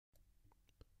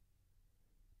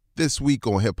This week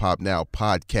on Hip Hop Now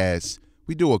podcast,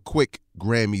 we do a quick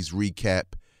Grammys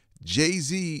recap.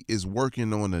 Jay-Z is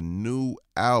working on a new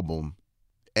album,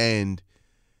 and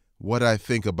what I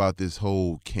think about this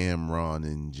whole Cam'ron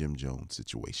and Jim Jones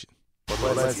situation.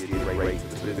 Let's get right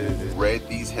to business. Read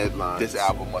these headlines. This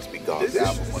album must be gone. This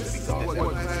album must be gone.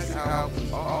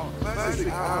 Classic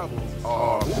album.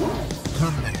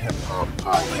 Come to Hip Hop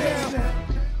Podcast.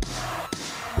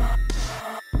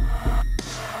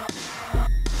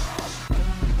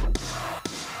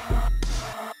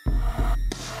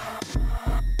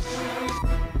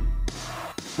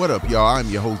 What up, y'all? I'm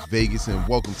your host, Vegas, and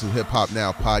welcome to Hip Hop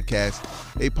Now podcast,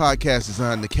 a podcast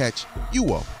designed to catch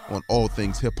you up on all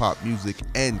things hip-hop music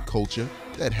and culture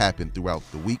that happened throughout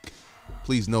the week.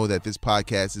 Please know that this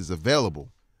podcast is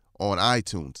available on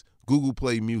iTunes, Google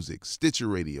Play Music, Stitcher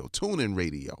Radio, TuneIn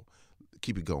Radio,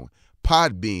 keep it going,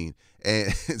 Podbean,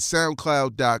 and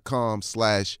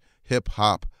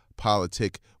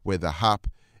SoundCloud.com/hiphoppolitic, where the hop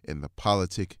and the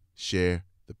politic share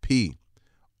the P.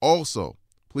 Also,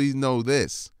 please know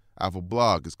this. I have a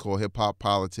blog. It's called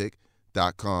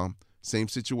hiphoppolitic.com. Same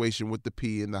situation with the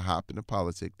P and the hop and the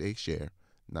politic. They share.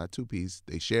 Not two P's.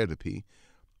 They share the P.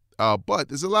 But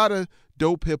there's a lot of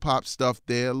dope hip-hop stuff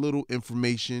there, a little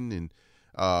information and,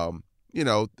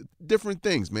 different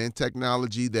things, man.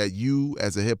 Technology that you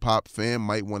as a hip-hop fan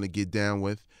might want to get down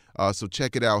with. So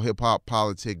check it out,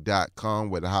 hiphoppolitic.com,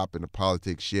 where the hop and the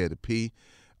politic share the P.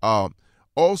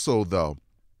 Also, though,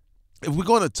 if we're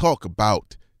going to talk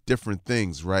about different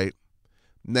things, right?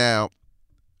 Now,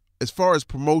 as far as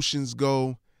promotions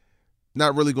go,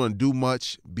 not really going to do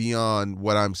much beyond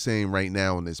what I'm saying right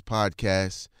now on this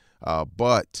podcast.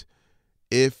 But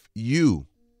if you,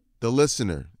 the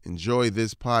listener, enjoy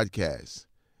this podcast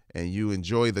and you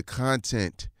enjoy the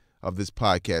content of this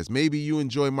podcast, maybe you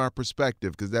enjoy my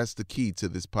perspective, because that's the key to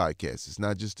this podcast. It's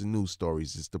not just the news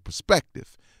stories, it's the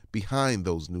perspective behind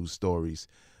those news stories.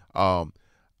 I'm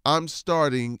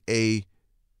starting a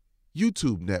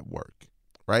YouTube network,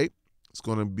 right? It's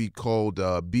going to be called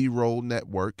B-Roll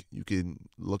Network. You can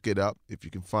look it up if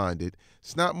you can find it.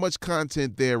 It's not much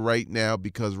content there right now,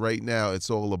 because right now it's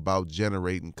all about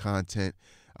generating content.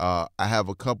 I have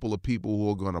a couple of people who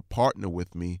are going to partner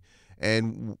with me,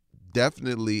 and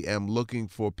definitely am looking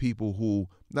for people who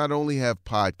not only have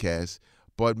podcasts,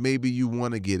 but maybe you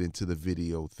want to get into the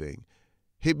video thing.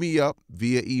 Hit me up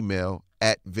via email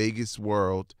at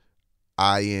VegasWorldINC.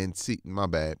 My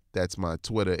bad. That's my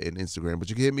Twitter and Instagram. But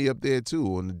you can hit me up there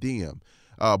too on the DM.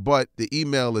 But the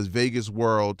email is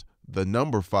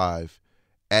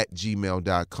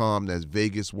VegasWorld5@gmail.com. That's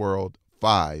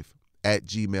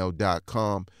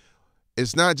VegasWorld5@gmail.com.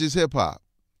 It's not just hip hop.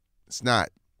 It's not.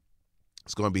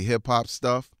 It's going to be hip hop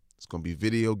stuff. It's going to be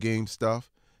video game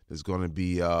stuff. There's going to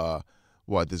be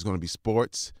There's going to be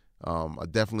sports. I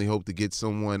definitely hope to get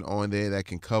someone on there that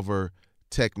can cover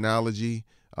technology.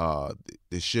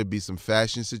 There should be some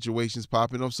fashion situations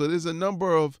popping up. So there's a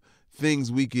number of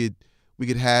things we could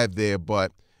have there,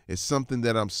 but it's something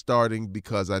that I'm starting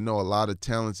because I know a lot of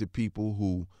talented people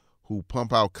who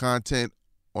pump out content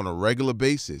on a regular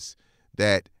basis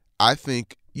that I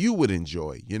think you would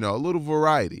enjoy, a little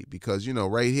variety, because,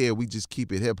 right here we just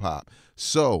keep it hip hop.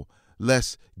 So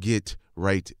let's get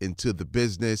right into the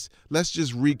business. Let's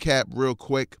just recap real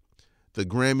quick the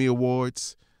Grammy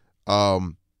Awards.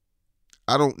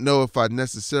 I don't know if I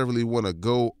necessarily want to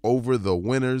go over the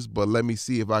winners, but let me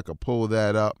see if I can pull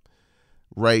that up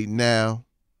right now.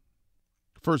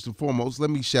 First and foremost, let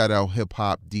me shout out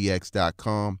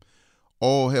hiphopdx.com,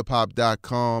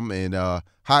 allhiphop.com, and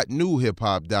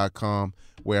hotnewhiphop.com,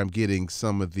 where I'm getting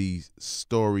some of these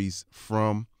stories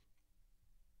from.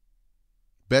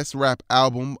 Best Rap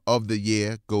Album of the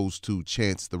Year goes to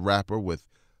Chance the Rapper with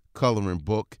Coloring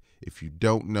Book. If you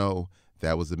don't know,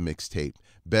 that was a mixtape.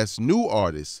 Best New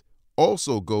Artist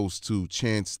also goes to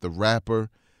Chance the Rapper.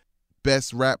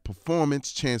 Best Rap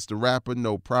Performance, Chance the Rapper,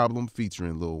 No Problem,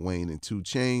 featuring Lil Wayne and 2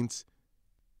 Chainz.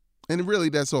 And really,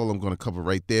 that's all I'm going to cover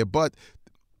right there. But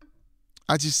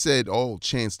I just said,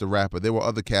 Chance the Rapper. There were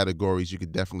other categories. You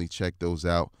could definitely check those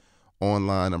out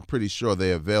online. I'm pretty sure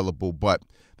they're available. But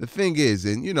the thing is,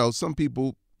 and, some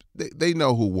people, they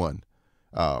know who won.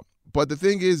 But the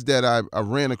thing is that I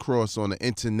ran across on the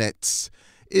internets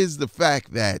is the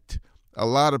fact that a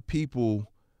lot of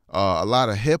people, a lot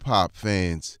of hip-hop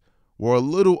fans were a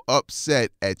little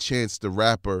upset at Chance the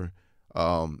Rapper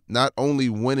not only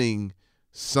winning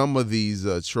some of these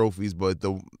trophies, but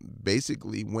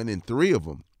basically winning 3 of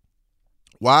them.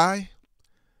 Why?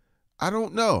 I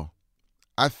don't know.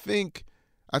 I think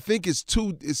it's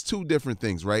two different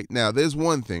things, right? Now, there's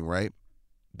one thing, right,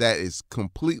 that is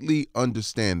completely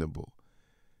understandable.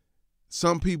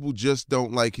 some people just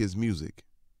don't like his music.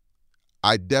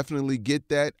 I definitely get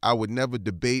that. I would never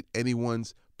debate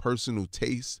anyone's personal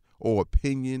taste or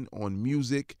opinion on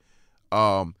music.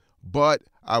 But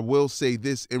I will say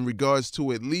this in regards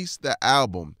to at least the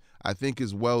album, I think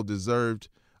is well deserved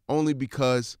only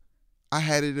because I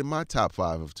had it in my top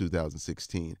 5 of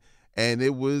 2016. And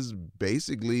it was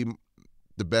basically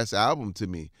the best album to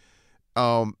me.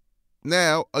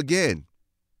 Now, again,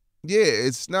 yeah,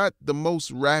 it's not the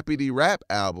most rapidy rap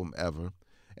album ever.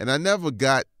 And I never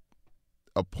got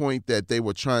a point that they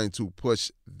were trying to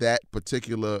push that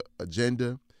particular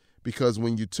agenda, because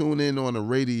when you tune in on the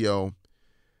radio,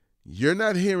 you're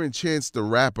not hearing Chance the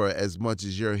Rapper as much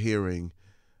as you're hearing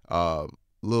Lil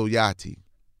Yachty.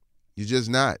 You're just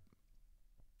not.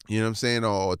 You know what I'm saying?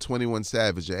 Or 21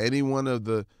 Savage, or any one of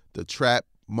the trap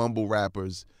mumble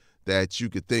rappers that you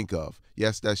could think of.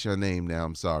 Yes, that's your name now.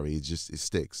 I'm sorry. It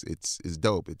sticks. It's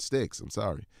dope. It sticks. I'm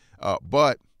sorry.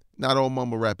 But not all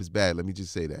mumble rap is bad. Let me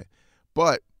just say that.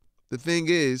 But the thing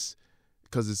is,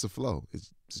 because it's a flow.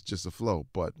 It's just a flow.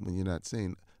 But when you're not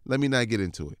saying, let me not get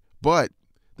into it. But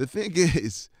the thing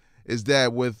is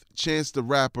that with Chance the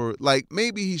Rapper, like,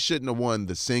 maybe he shouldn't have won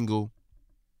the single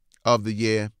of the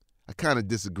year. I kind of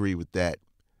disagree with that.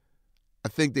 I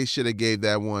think they should have gave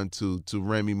that one to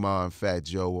Remy Ma and Fat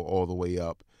Joe all the way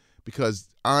up, because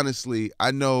honestly,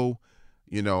 I know,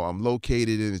 I'm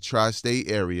located in the tri-state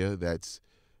area. That's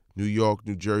New York,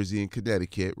 New Jersey, and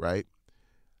Connecticut, right?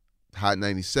 Hot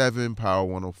 97, Power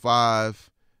 105.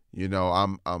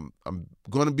 I'm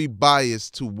going to be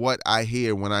biased to what I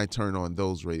hear when I turn on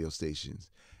those radio stations.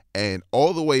 And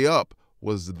All the Way Up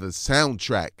was the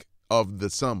soundtrack of the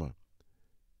summer,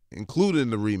 including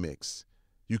the remix.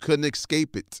 You couldn't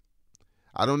escape it.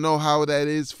 I don't know how that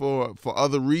is for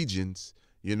other regions.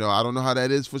 I don't know how that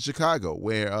is for Chicago,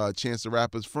 where Chance the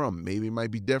Rapper's from. Maybe it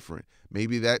might be different.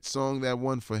 Maybe that song that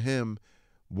won for him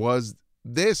was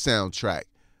their soundtrack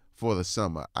for the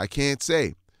summer. I can't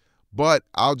say. But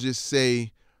I'll just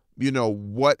say,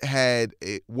 what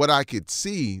I could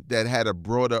see that had a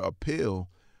broader appeal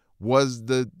was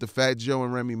the Fat Joe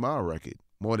and Remy Ma record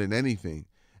more than anything.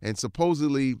 And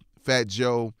supposedly Fat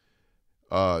Joe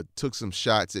took some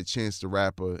shots at Chance the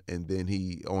Rapper, and then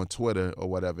he, on Twitter or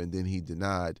whatever, and then he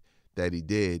denied that he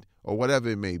did, or whatever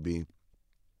it may be.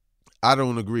 I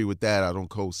don't agree with that. I don't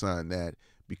co-sign that,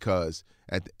 because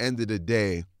at the end of the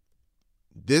day,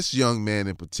 this young man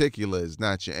in particular is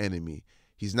not your enemy.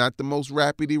 He's not the most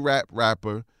rapidy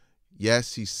rapper.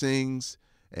 Yes, he sings,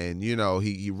 and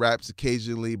he raps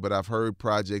occasionally, but I've heard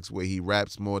projects where he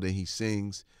raps more than he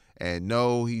sings. And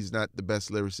no, he's not the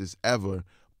best lyricist ever,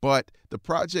 but the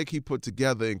project he put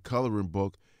together in Coloring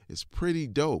Book is pretty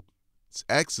dope. It's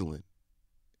excellent,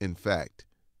 in fact.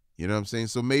 You know what I'm saying?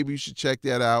 So maybe you should check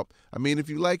that out. I mean, if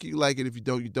you like it, you like it. If you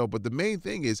don't, you don't. But the main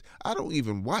thing is, I don't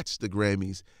even watch the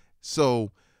Grammys,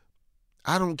 so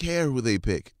I don't care who they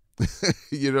pick.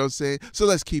 You know what I'm saying? So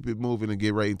let's keep it moving and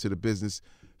get right into the business.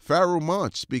 Pharoahe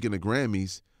Monch, speaking of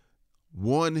Grammys,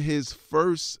 won his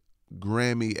first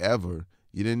Grammy ever.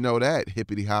 You didn't know that,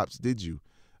 hippity hops, did you?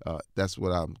 That's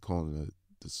what I'm calling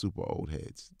the super old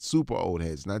heads. Super old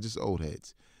heads, not just old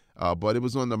heads. But it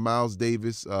was on the Miles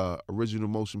Davis original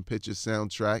motion picture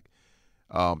soundtrack.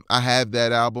 I have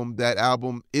that album. That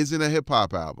album isn't a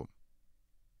hip-hop album.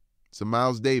 It's a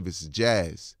Miles Davis,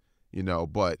 jazz,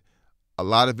 but a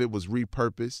lot of it was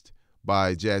repurposed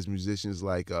by jazz musicians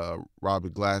like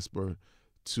Robert Glasper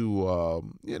to,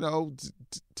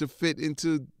 to fit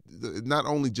into not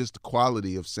only just the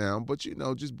quality of sound, but,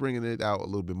 just bringing it out a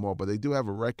little bit more. But they do have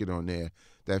a record on there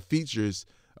that features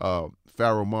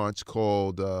Pharoahe Monch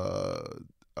called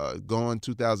Gone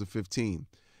 2015.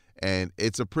 And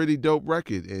it's a pretty dope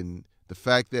record. And the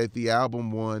fact that the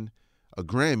album won a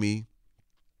Grammy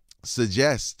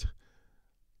suggests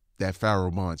that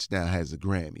Pharoahe Monch now has a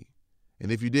Grammy.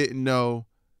 And if you didn't know,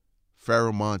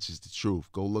 Pharoahe Monch is the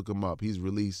truth. Go look him up. He's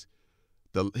released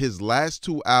his last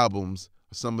 2 albums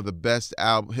are some of the best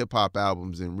hip-hop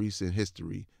albums in recent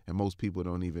history, and most people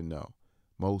don't even know.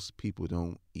 Most people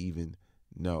don't even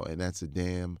know, and that's a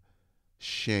damn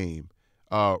shame.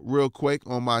 Real quick,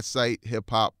 on my site,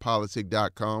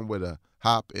 hiphoppolitic.com, with a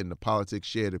hop in the politics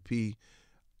share the P,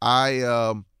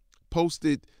 I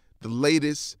posted the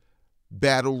latest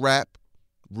battle rap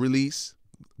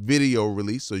video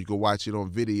release, so you can watch it on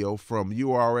video, from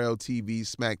URL TV,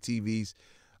 Smack TV's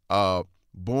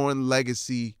Born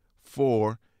Legacy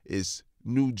 4 is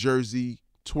New Jersey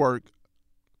Twerk.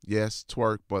 Yes,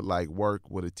 twerk, but like work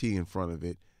with a T in front of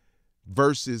it,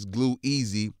 versus Glue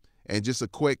Easy. And just a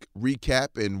quick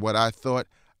recap and what I thought.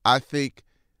 I think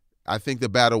the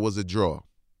battle was a draw.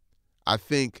 I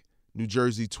think New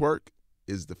Jersey Twerk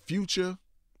is the future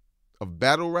of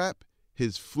battle rap,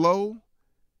 his flow,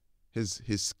 his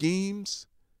schemes,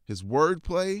 his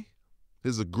wordplay,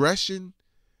 his aggression.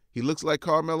 He looks like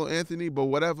Carmelo Anthony, but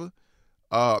whatever.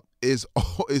 Is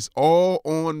all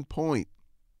on point.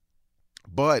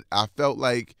 But I felt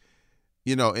like,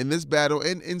 in this battle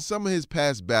and in some of his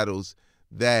past battles,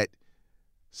 that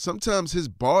sometimes his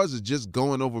bars are just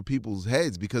going over people's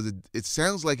heads because it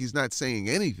sounds like he's not saying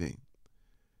anything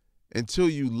until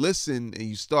you listen and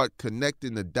you start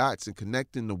connecting the dots and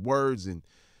connecting the words. And,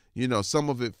 some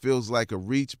of it feels like a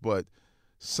reach, but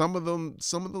some of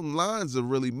them lines are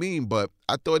really mean. But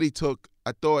I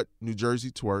thought New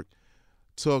Jersey Twerk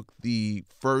took the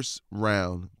first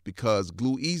round because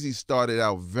Glue Easy started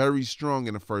out very strong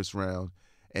in the first round,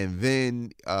 and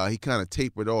then he kind of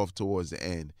tapered off towards the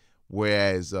end.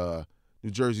 Whereas New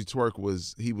Jersey Twerk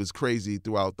was crazy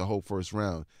throughout the whole first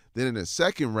round. Then in the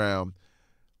second round,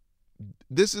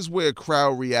 this is where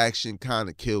crowd reaction kind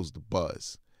of kills the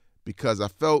buzz, because I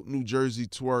felt New Jersey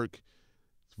Twerk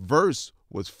verse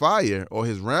was fire, or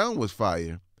his round was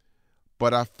fire,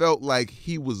 but I felt like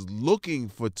he was looking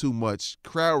for too much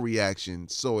crowd reaction,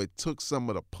 so it took some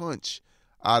of the punch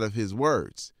out of his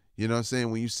words. You know what I'm saying?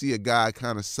 When you see a guy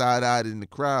kind of side-eyed in the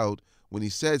crowd when he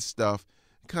said stuff,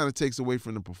 it kind of takes away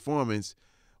from the performance,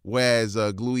 whereas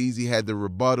Glue Easy had the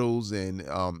rebuttals,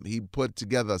 and he put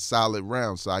together a solid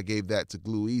round, so I gave that to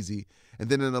Glue Easy. And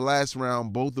then in the last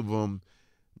round, both of them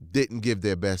didn't give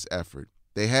their best effort.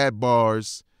 They had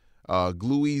bars.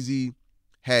 Glue Easy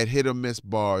had hit or miss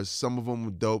bars. Some of them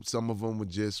were dope. Some of them were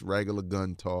just regular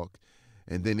gun talk.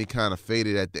 And then he kind of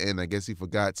faded at the end. I guess he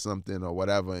forgot something or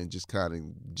whatever and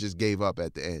just gave up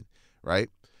at the end, right?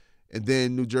 And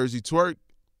then New Jersey Twerk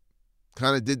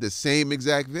kind of did the same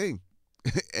exact thing.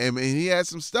 And he had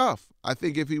some stuff. I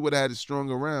think if he would have had a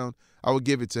stronger round, I would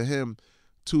give it to him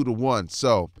 2-1.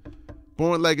 So,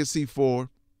 Born Legacy 4,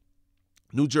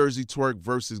 New Jersey Twerk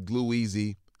versus Glue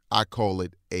Easy. I call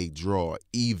it a draw,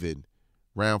 even,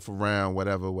 round for round,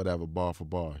 whatever, bar for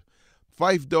bar.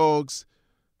 Phife Dawg's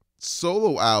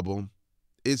solo album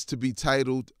is to be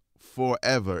titled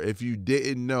Forever. If you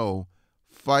didn't know,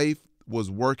 Phife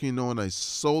was working on a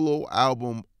solo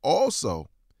album also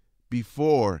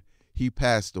before he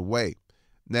passed away.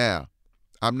 Now,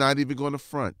 I'm not even going to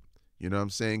front. You know what I'm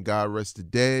saying? God rest the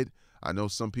dead. I know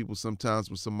some people sometimes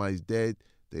when somebody's dead,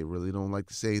 they really don't like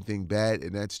to say anything bad,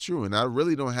 and that's true. And I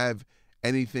really don't have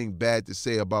anything bad to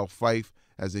say about Phife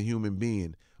as a human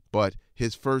being. But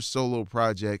his first solo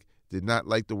project did not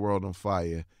light the world on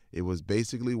fire. It was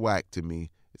basically whack to me.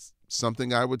 It's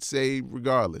something I would say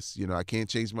regardless. I can't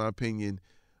change my opinion,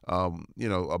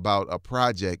 about a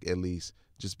project at least,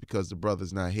 just because the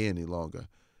brother's not here any longer.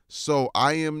 So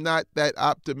I am not that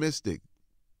optimistic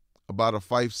about a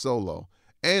Phife solo.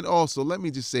 And also, let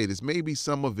me just say this. Maybe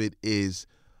some of it is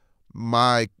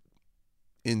my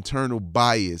internal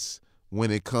bias when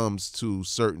it comes to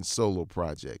certain solo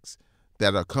projects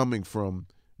that are coming from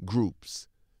groups,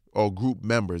 or group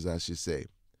members, I should say.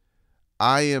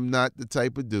 I am not the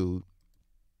type of dude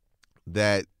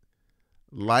that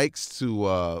likes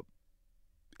to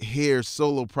hear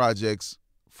solo projects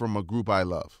from a group I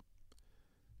love,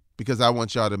 because I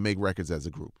want y'all to make records as a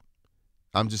group.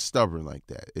 I'm just stubborn like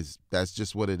that. That's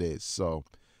just what it is. So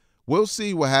we'll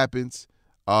see what happens.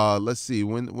 Let's see.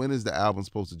 When is the album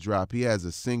supposed to drop? He has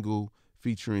a single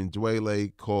featuring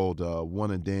Dwele called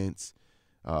Wanna Dance.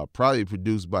 Probably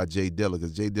produced by Jay Dilla,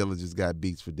 because Jay Dilla just got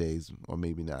beats for days, or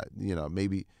maybe not.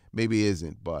 Maybe it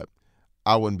isn't, but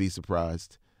I wouldn't be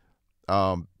surprised.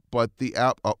 But the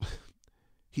album,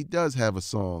 he does have a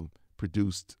song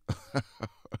produced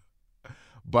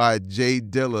by Jay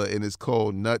Dilla, and it's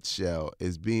called Nutshell.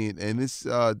 This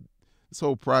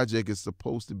whole project is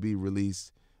supposed to be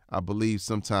released, I believe,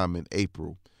 sometime in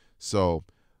April. So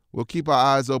we'll keep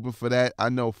our eyes open for that. I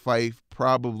know Phife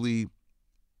probably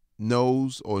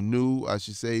knows, or knew, I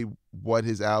should say, what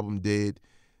his album did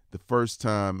the first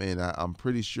time, and I'm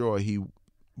pretty sure he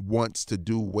wants to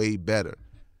do way better.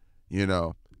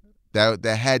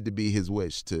 That had to be his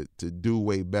wish, to do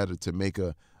way better, to make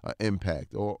a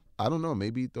impact. Or I don't know,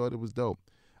 maybe he thought it was dope.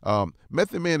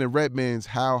 Method Man and Redman's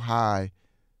How High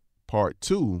Part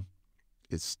 2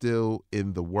 is still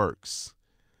in the works.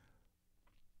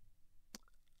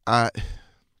 I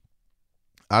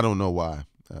don't know why.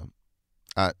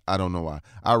 I don't know why.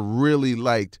 I really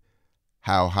liked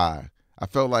How High. I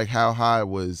felt like How High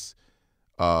was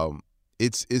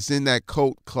it's in that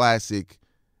cult classic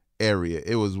area.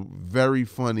 It was very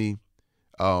funny,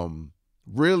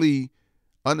 really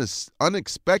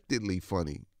unexpectedly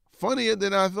funny, funnier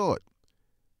than I thought.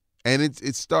 And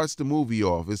it starts the movie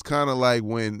off. It's kind of like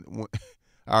when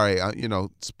All right,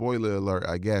 spoiler alert,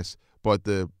 I guess, but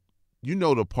the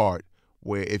part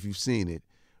where, if you've seen it,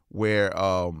 where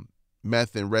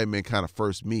Meth and Redman kind of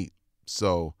first meet.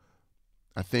 So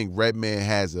I think Redman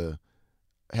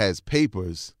has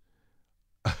papers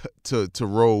to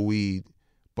roll weed,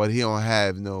 but he don't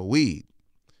have no weed.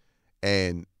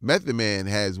 And Method Man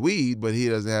has weed, but he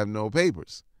doesn't have no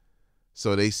papers.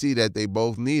 So they see that they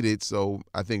both need it. So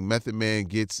I think Redman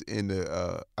gets in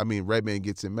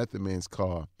Method Man's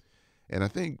car. And I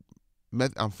think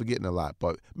I'm forgetting a lot,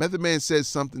 but Method Man says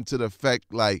something to the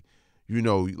effect like,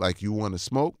 like you want to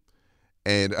smoke?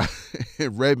 And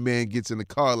Redman gets in the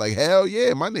car like, hell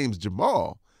yeah, my name's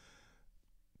Jamal.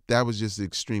 That was just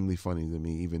extremely funny to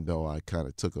me, even though I kind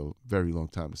of took a very long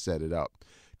time to set it up.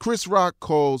 Chris Rock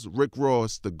calls Rick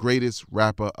Ross the greatest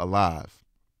rapper alive.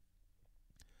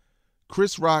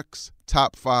 Chris Rock's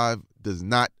top 5 does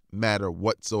not matter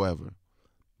whatsoever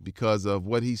because of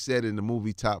what he said in the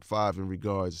movie Top 5 in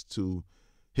regards to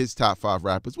his top 5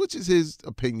 rappers, which is his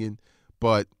opinion,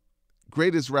 but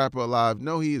greatest rapper alive,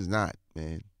 no, he is not,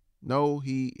 man. No,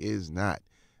 he is not.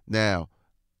 Now,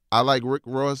 I like Rick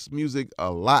Ross music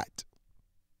a lot.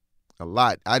 A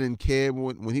lot. I didn't care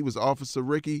when he was Officer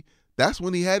Ricky. That's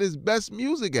when he had his best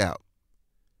music out.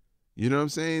 You know what I'm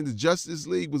saying? The Justice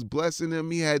League was blessing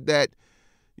him. He had that,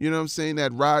 that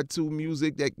Ride 2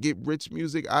 music, that Get Rich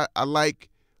music. I like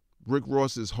Rick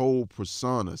Ross's whole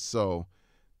persona. So,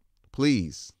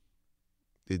 please,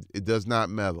 it does not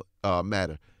matter.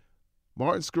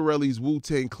 Martin Scorsese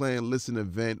Wu-Tang Clan listen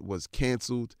event was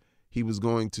canceled. He was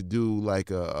going to do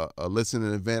like a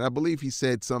listening event. I believe he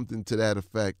said something to that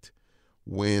effect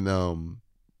when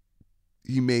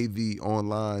he made the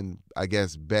online, I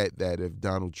guess, bet that if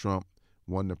Donald Trump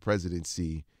won the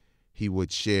presidency, he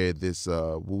would share this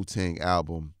Wu-Tang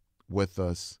album with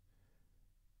us,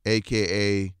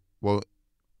 a.k.a., well,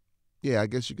 yeah, I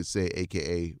guess you could say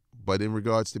a.k.a., but in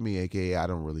regards to me, a.k.a., I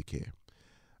don't really care.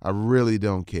 I really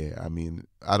don't care. I mean,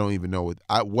 I don't even know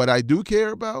what I do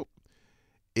care about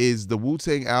is the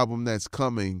Wu-Tang album that's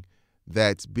coming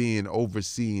that's being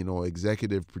overseen or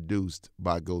executive produced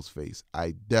by Ghostface.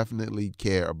 I definitely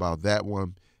care about that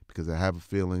one because I have a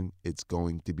feeling it's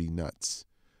going to be nuts.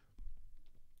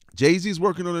 Jay-Z's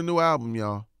working on a new album,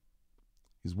 y'all.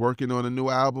 He's working on a new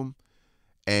album,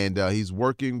 and he's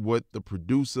working with the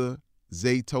producer,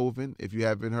 Zaytoven, if you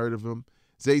haven't heard of him.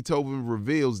 Zaytoven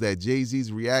reveals that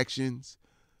Jay-Z's reactions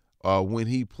when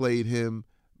he played him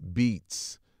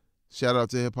beats. Shout out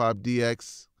to Hip Hop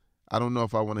DX. I don't know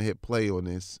if I want to hit play on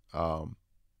this. I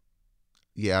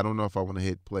don't know if I want to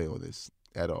hit play on this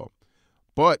at all.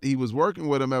 But he was working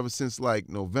with him ever since like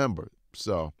November.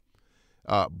 So,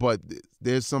 but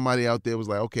there's somebody out there who was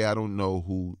like, okay, I don't know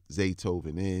who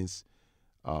Zaytoven is.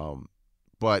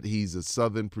 But he's a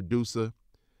Southern producer.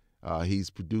 He's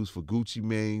produced for Gucci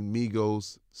Mane,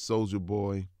 Migos, Soulja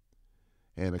Boy,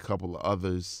 and a couple of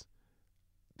others.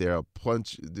 There's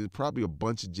probably a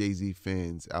bunch of Jay-Z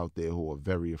fans out there who are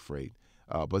very afraid.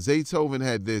 But Zaytoven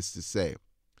had this to say.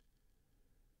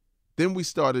 Then we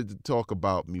started to talk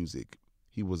about music.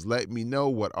 He was letting me know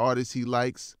what artists he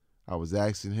likes. I was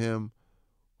asking him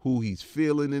who he's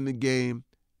feeling in the game.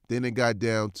 Then it got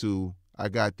down to, I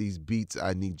got these beats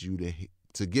I need you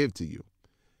to give to you.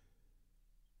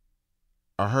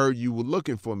 I heard you were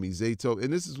looking for me, Zaytoven.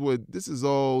 And this is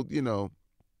all,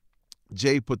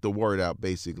 Jay put the word out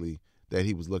basically that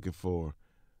he was looking for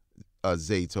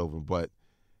Zaytoven. But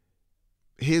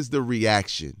here's the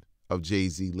reaction of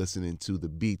Jay-Z listening to the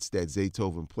beats that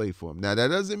Zaytoven played for him. Now, that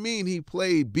doesn't mean he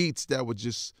played beats that were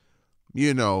just,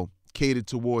 catered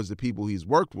towards the people he's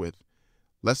worked with.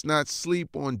 Let's not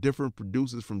sleep on different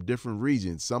producers from different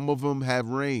regions. Some of them have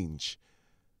range.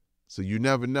 So you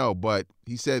never know. But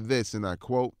he said this, and I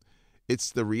quote,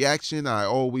 "It's the reaction I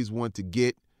always want to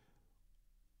get."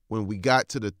 When we got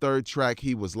to the third track,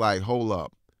 he was like, hold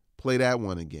up, play that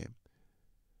one again.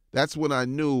 That's when I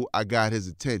knew I got his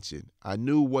attention. I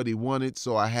knew what he wanted,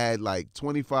 so I had like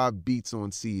 25 beats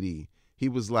on CD. He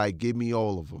was like, give me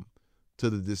all of them. To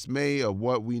the dismay of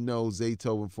what we know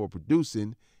Zaytoven for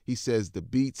producing, he says the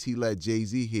beats he let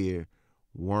Jay-Z hear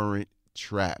weren't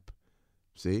trap.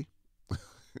 See?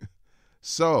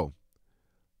 So,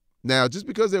 now, just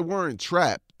because they weren't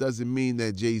trap doesn't mean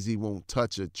that Jay-Z won't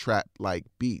touch a trap-like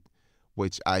beat,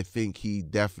 which I think he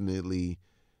definitely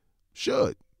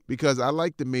should, because I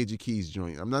like the Major Keys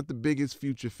joint. I'm not the biggest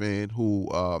Future fan, who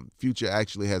Future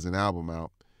actually has an album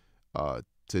out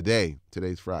today.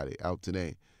 Today's Friday, out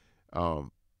today.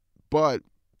 But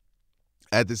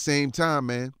at the same time,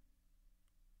 man,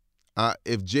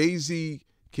 if Jay-Z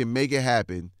can make it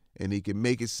happen and he can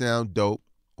make it sound dope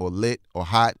or lit or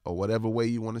hot or whatever way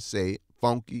you want to say it,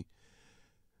 funky,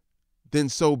 then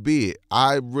so be it.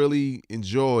 I really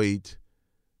enjoyed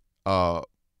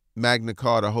Magna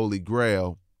Carta Holy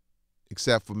Grail,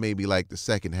 except for maybe like the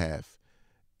second half.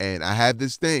 And I have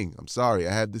this thing, I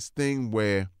have this thing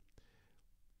where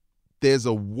there's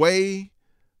a way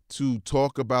to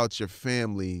talk about your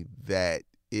family that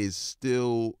is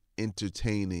still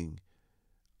entertaining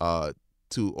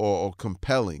or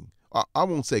compelling. I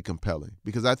won't say compelling,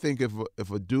 because I think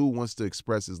if a dude wants to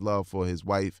express his love for his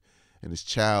wife and his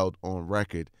child on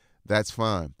record, that's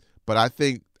fine. But I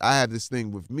think I have this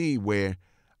thing with me where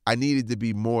I needed to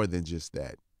be more than just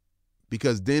that,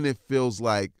 because then it feels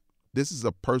like this is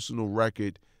a personal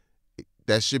record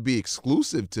that should be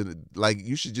exclusive to, like,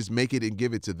 you should just make it and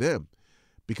give it to them,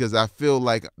 because I feel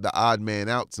like the odd man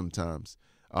out sometimes.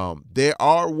 There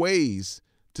are ways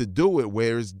to do it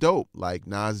where it's dope, like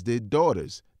Nas did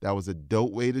Daughters. That was a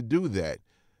dope way to do that.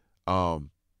 But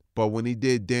when he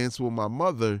did Dance With My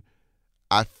Mother,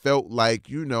 I felt like,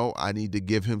 I need to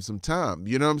give him some time.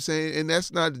 You know what I'm saying? And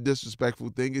that's not a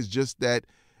disrespectful thing. It's just that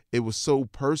it was so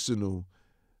personal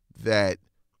that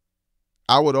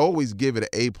I would always give it an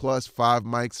A+, 5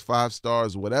 mics, 5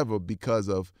 stars, whatever, because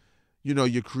of,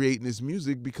 you're creating this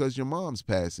music because your mom's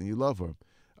passed and you love her.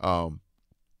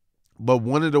 But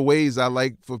one of the ways I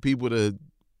like for people to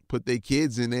put their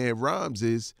kids in their rhymes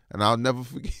is, and I'll never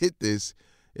forget this,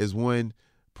 is when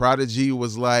Prodigy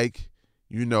was like,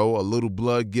 a little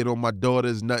blood get on my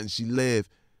daughter's nothing she live,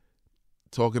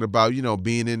 talking about,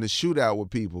 being in the shootout with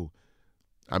people.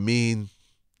 I mean,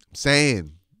 I'm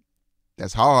saying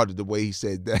that's hard the way he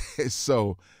said that.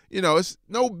 So, it's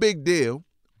no big deal,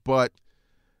 but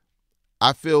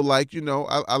I feel like,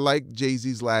 I like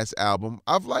Jay-Z's last album.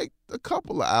 I've liked a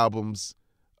couple of albums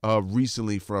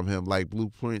recently from him, like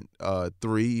Blueprint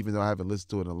 3, even though I haven't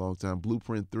listened to it in a long time.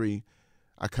 Blueprint 3,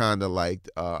 I kind of liked.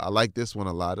 I like this one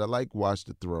a lot. I like Watch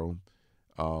the Throne.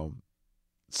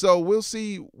 So we'll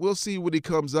see what he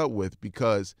comes up with,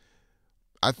 because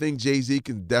I think Jay-Z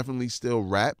can definitely still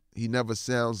rap. He never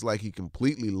sounds like he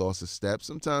completely lost a step.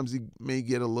 Sometimes he may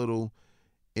get a little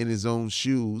in his own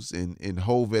shoes and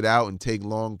hove it out and take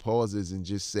long pauses and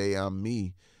just say, I'm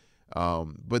me.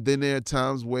 But then there are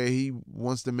times where he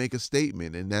wants to make a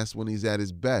statement, and that's when he's at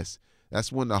his best.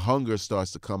 That's when the hunger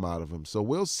starts to come out of him. So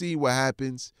we'll see what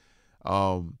happens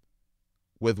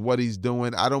with what he's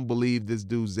doing. I don't believe this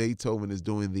dude Zaytoven is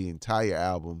doing the entire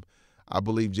album. I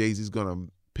believe Jay-Z's going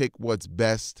to pick what's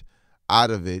best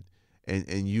out of it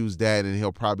and use that, and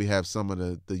he'll probably have some of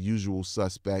the usual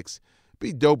suspects.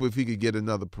 Be dope if he could get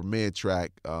another Premier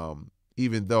track,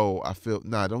 even though I feel,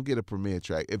 don't get a Premier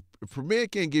track. If Premier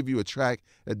can't give you a track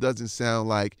that doesn't sound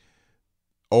like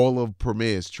all of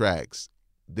Premier's tracks,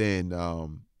 then,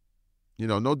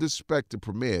 no disrespect to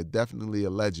Premier, definitely a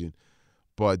legend,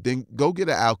 but then go get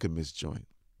an Alchemist joint,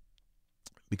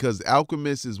 because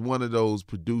Alchemist is one of those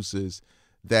producers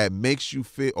that makes you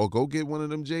feel, or go get one of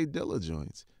them Jay Dilla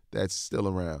joints that's still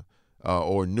around,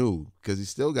 or new, because he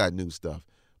still got new stuff.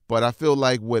 But I feel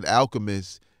like with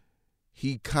Alchemist,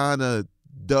 he kind of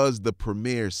does the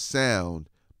Premier sound,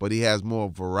 but he has more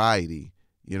variety.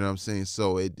 You know what I'm saying?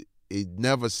 So it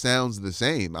never sounds the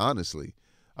same, honestly.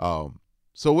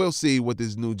 So we'll see what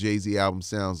this new Jay-Z album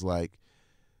sounds like.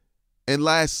 And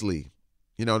lastly,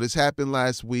 this happened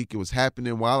last week. It was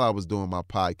happening while I was doing my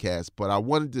podcast, but I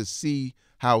wanted to see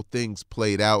how things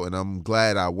played out, and I'm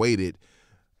glad I waited.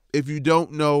 If you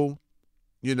don't know,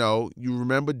 you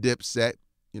remember Dipset,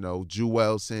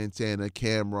 Jewel Santana,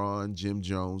 Cameron, Jim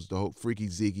Jones, the whole Freaky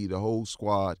Ziggy, the whole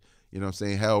squad,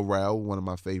 Hell Rell, one of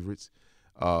my favorites,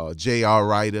 J.R.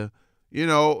 Ryder. You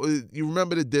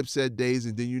remember the Dipset days,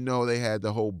 and then they had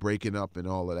the whole breaking up and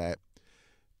all of that.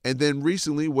 And then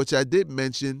recently, which I did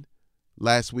mention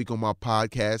last week on my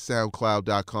podcast,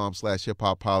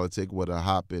 soundcloud.com/hiphoppolitic, with a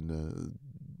hop in the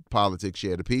politics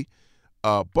share the P.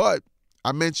 But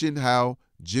I mentioned how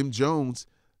Jim Jones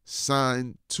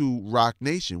signed to Roc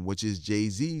Nation, which is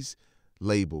Jay-Z's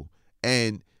label.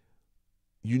 And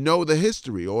the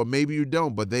history, or maybe you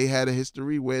don't, but they had a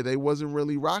history where they wasn't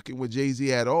really rocking with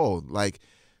Jay-Z at all. Like,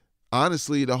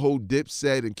 honestly, the whole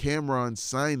Dipset and Cameron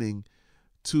signing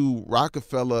to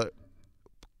Rockefeller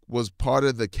was part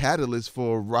of the catalyst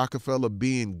for Rockefeller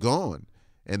being gone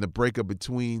and the breakup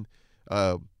between,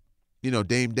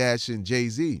 Dame Dash and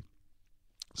Jay-Z.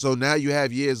 So now you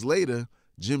have, years later,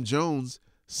 Jim Jones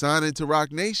signing to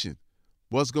Roc Nation.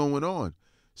 What's going on?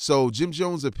 So Jim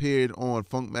Jones appeared on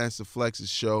Funkmaster Flex's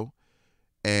show,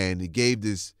 and he gave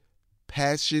this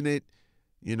passionate,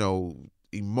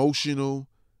 emotional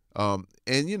And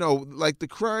like the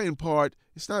crying part,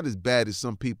 it's not as bad as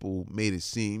some people made it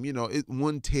seem.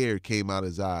 One tear came out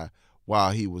his eye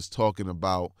while he was talking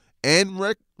about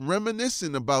and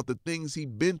reminiscing about the things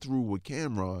he'd been through with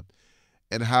Cameron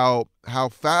and how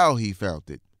foul he felt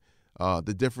it,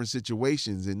 the different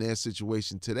situations in their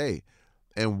situation today,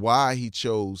 and why he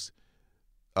chose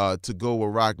to go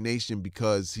with Roc Nation,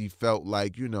 because he felt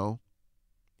like,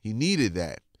 he needed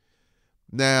that.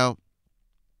 Now,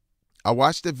 I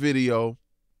watched the video.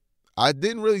 I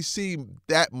didn't really see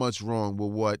that much wrong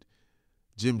with what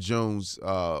Jim Jones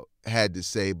had to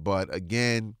say, but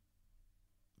again,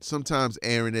 sometimes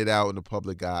airing it out in the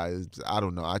public eye, I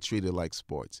don't know. I treat it like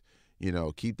sports.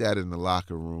 Keep that in the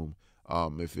locker room.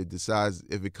 If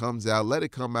it comes out, let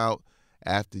it come out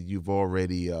after you've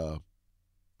already,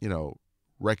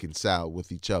 reconciled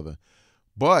with each other.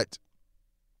 But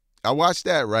I watched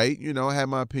that, right? I had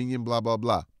my opinion, blah, blah,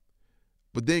 blah.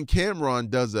 But then Cameron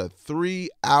does a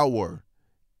 3-hour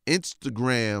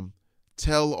Instagram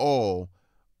tell-all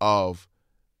of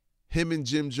him and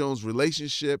Jim Jones'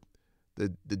 relationship, the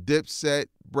Dipset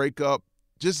breakup,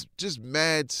 just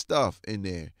mad stuff in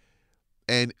there.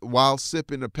 And while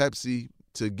sipping a Pepsi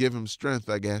to give him strength,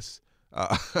 I guess,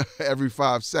 every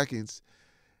 5 seconds.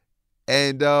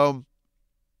 And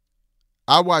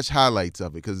I watched highlights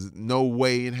of it because no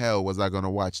way in hell was I going to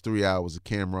watch 3 hours of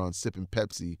Cameron sipping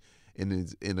Pepsi in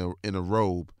a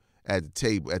robe at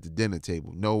the dinner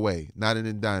table. No way. Not in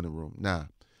the dining room. Nah.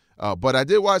 But I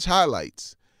did watch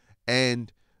highlights,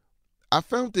 and I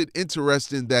found it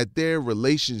interesting that their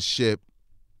relationship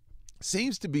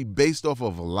seems to be based off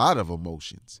of a lot of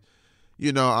emotions.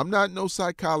 I'm not no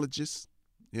psychologist.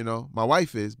 My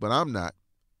wife is, but I'm not,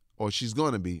 or she's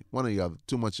going to be, one or the other.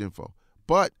 Too much info.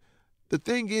 But the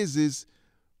thing is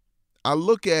I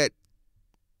look at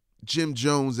Jim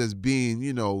Jones as being,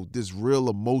 this real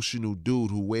emotional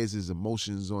dude who wears his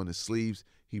emotions on his sleeves.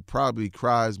 He probably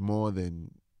cries more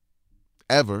than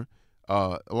ever.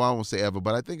 Well, I won't say ever,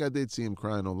 but I think I did see him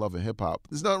crying on Love and Hip Hop.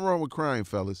 There's nothing wrong with crying,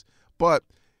 fellas, but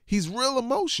he's real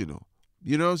emotional.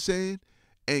 You know what I'm saying?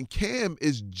 And Cam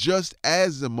is just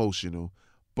as emotional,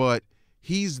 but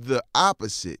he's the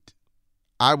opposite.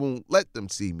 I won't let them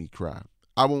see me cry.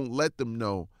 I won't let them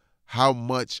know how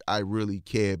much I really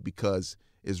care, because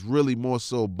it's really more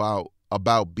so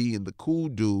about being the cool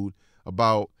dude,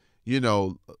 about,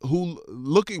 who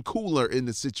looking cooler in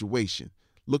the situation,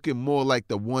 looking more like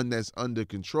the one that's under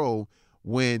control,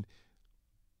 when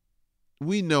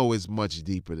we know it's much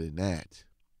deeper than that.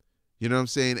 You know what I'm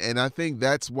saying? And I think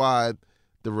that's why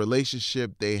the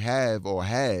relationship they have or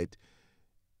had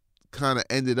kind of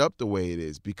ended up the way it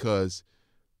is, because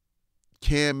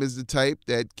Cam is the type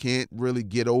that can't really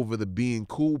get over the being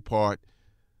cool part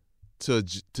to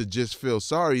just feel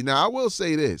sorry. Now, I will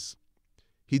say this.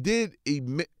 He did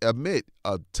admit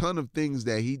a ton of things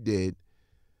that he did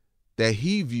that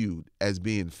he viewed as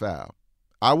being foul.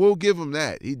 I will give him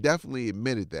that. He definitely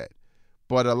admitted that.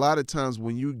 But a lot of times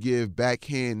when you give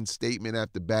backhand statement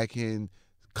after backhand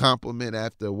compliment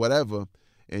after whatever,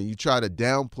 and you try to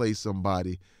downplay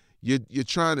somebody, you're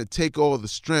trying to take all the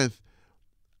strength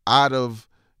out of,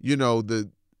 the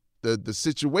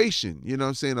situation. You know what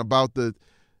I'm saying? About the,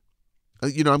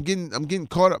 I'm getting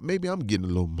caught up. Maybe I'm getting a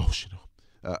little emotional.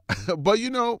 But,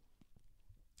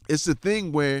 it's a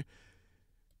thing where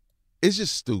it's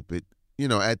just stupid.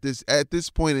 At this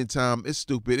point in time, it's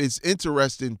stupid. It's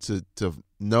interesting to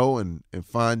know and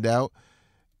find out.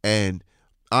 And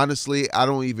honestly, I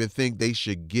don't even think they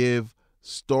should give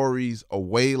stories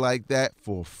away like that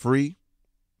for free.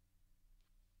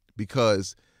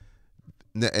 Because,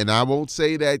 and I won't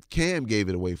say that Cam gave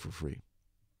it away for free,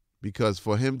 because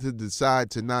for him to decide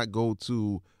to not go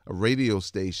to a radio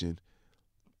station,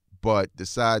 but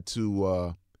decide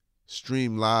to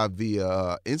stream live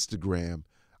via Instagram,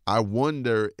 I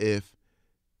wonder if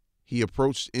he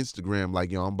approached Instagram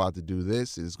like, I'm about to do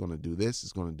this, it's going to do this,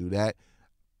 it's going to do that.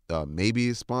 Maybe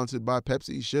it's sponsored by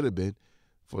Pepsi. He should have been.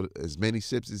 For as many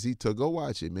sips as he took, go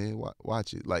watch it, man.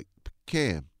 Watch it. Like,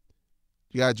 Cam,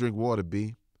 you got to drink water,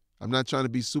 B. I'm not trying to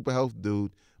be super health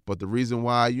dude, but the reason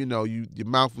why, your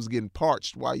mouth was getting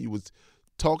parched while you was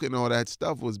talking all that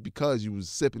stuff was because you was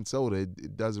sipping soda.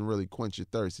 It doesn't really quench your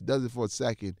thirst. It does it for a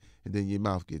second, and then your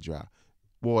mouth get dry.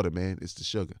 Water, man, it's the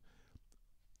sugar.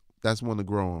 That's one to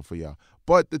grow on for y'all.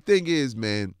 But the thing is,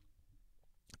 man,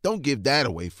 don't give that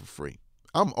away for free.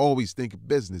 I'm always thinking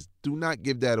business. Do not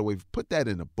give that away. Put that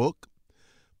in a book.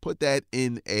 Put that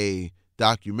in a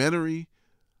documentary,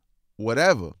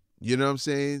 whatever. You know what I'm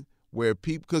saying? Where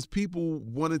because people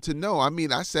wanted to know. I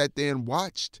mean, I sat there and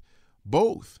watched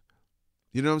both.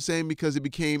 You know what I'm saying? Because it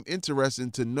became interesting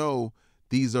to know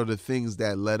these are the things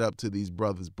that led up to these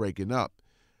brothers breaking up.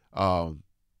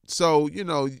 So,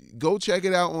 go check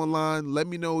it out online. Let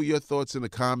me know your thoughts in the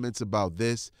comments about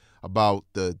this, about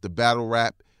the battle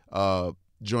rap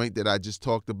joint that I just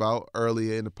talked about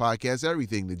earlier in the podcast,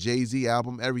 everything, the Jay-Z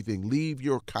album, everything. Leave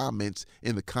your comments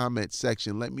in the comment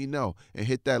section. Let me know and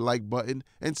hit that like button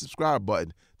and subscribe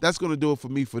button. That's going to do it for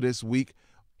me for this week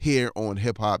here on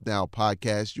Hip Hop Now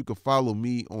Podcast. You can follow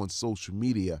me on social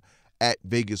media at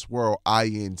Vegas World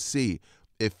INC.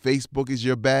 If Facebook is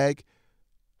your bag,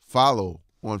 follow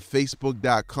on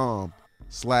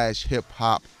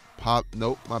Facebook.com/hip-hop pop.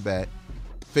 Nope, my bad.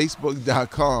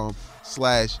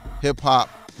 Facebook.com/hip-hop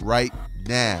right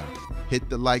now. Hit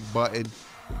the like button.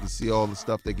 You can see all the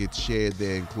stuff that gets shared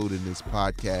there, including this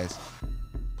podcast.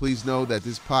 Please know that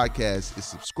this podcast is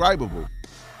subscribable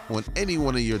on any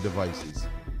one of your devices,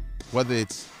 whether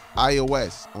it's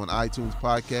iOS on iTunes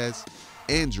Podcasts,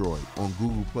 Android on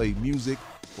Google Play Music,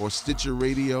 or Stitcher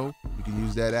Radio. You can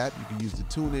use that app. You can use the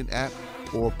TuneIn app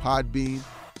or Podbean,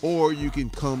 or you can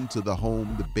come to the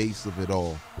home, the base of it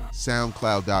all,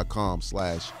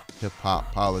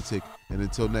 SoundCloud.com/hiphoppolitic. And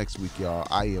until next week, y'all,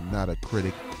 I am not a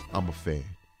critic. I'm a fan.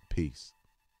 Peace.